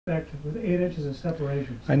with 8 inches of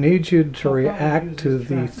separation. I need you to react to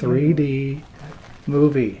the 3D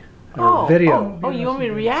movie or video. Oh, you want me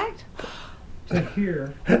to react? To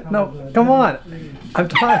here. No, come on. I'm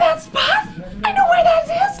trying. That spot? I know where that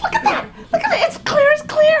is. Look at that. Look at it. It's clear as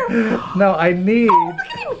clear. No, I need. Oh, look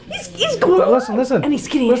at him. He's going. Listen. And he's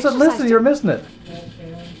getting Listen. You're missing it.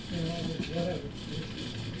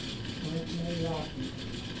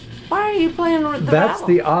 Why are you playing with the That's battle?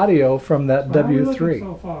 the audio from that Well, how are we W3. looking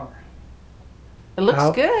so far? It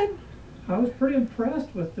looks good. I was pretty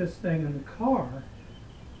impressed with this thing in the car.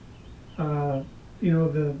 You know,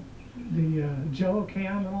 the Jello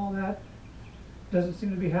cam and all that doesn't seem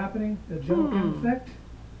to be happening. The Jello cam effect.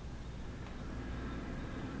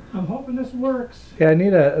 I'm hoping this works. Yeah, I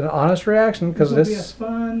need an honest reaction because this will be a this.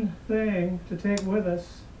 fun thing to take with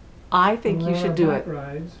us. I think you should do it.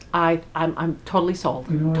 Rides. I'm totally sold.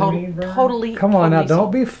 You know what I mean, Vern? Totally. Come on now, don't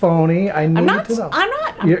sold. be phony. I need I'm not. to know. I'm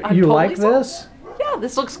not. You I'm totally like sold. this? Yeah,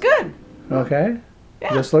 this looks good. Okay.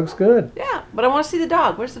 Yeah. This looks good. Yeah, but I want to see the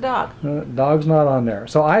dog. Where's the dog? Dog's not on there.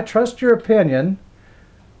 So I trust your opinion.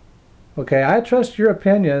 Okay, I trust your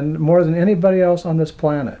opinion more than anybody else on this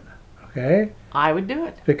planet. Okay? I would do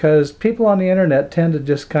it. Because people on the internet tend to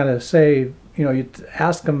just kind of say, you know, you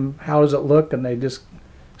ask them how does it look, and they just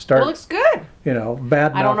start. It looks good. You know,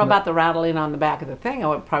 bad. I don't know about the rattling on the back of the thing.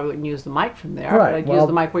 Probably wouldn't use the mic from there. Right, But I'd well, use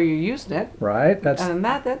the mic where you're using it. Right. That's. And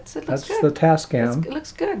it looks that's good. the task cam. It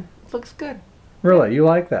looks good. It looks good. Really, you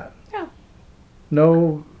like that? Yeah.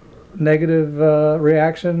 No negative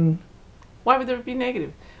reaction. Why would there be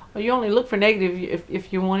negative? Well, you only look for negative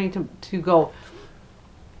if you're wanting to go.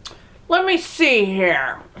 Let me see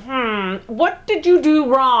here. What did you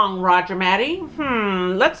do wrong, Roger Maddy?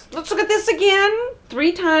 Let's look at this again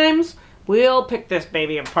 3 times. We'll pick this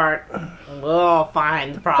baby apart. We'll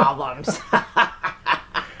find the problems.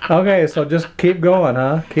 Okay, so just keep going,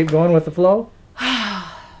 huh? Keep going with the flow.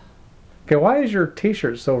 Okay, why is your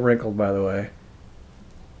T-shirt so wrinkled, by the way?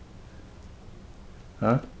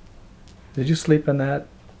 Huh? Did you sleep in that?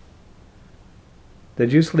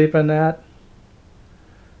 Did you sleep in that?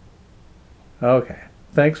 Okay.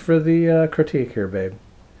 Thanks for the critique here, babe.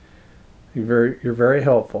 You're very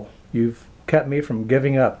helpful. You've kept me from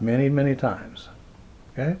giving up many, many times.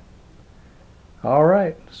 Okay? All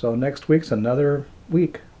right. So next week's another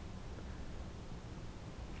week.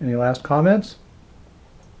 Any last comments?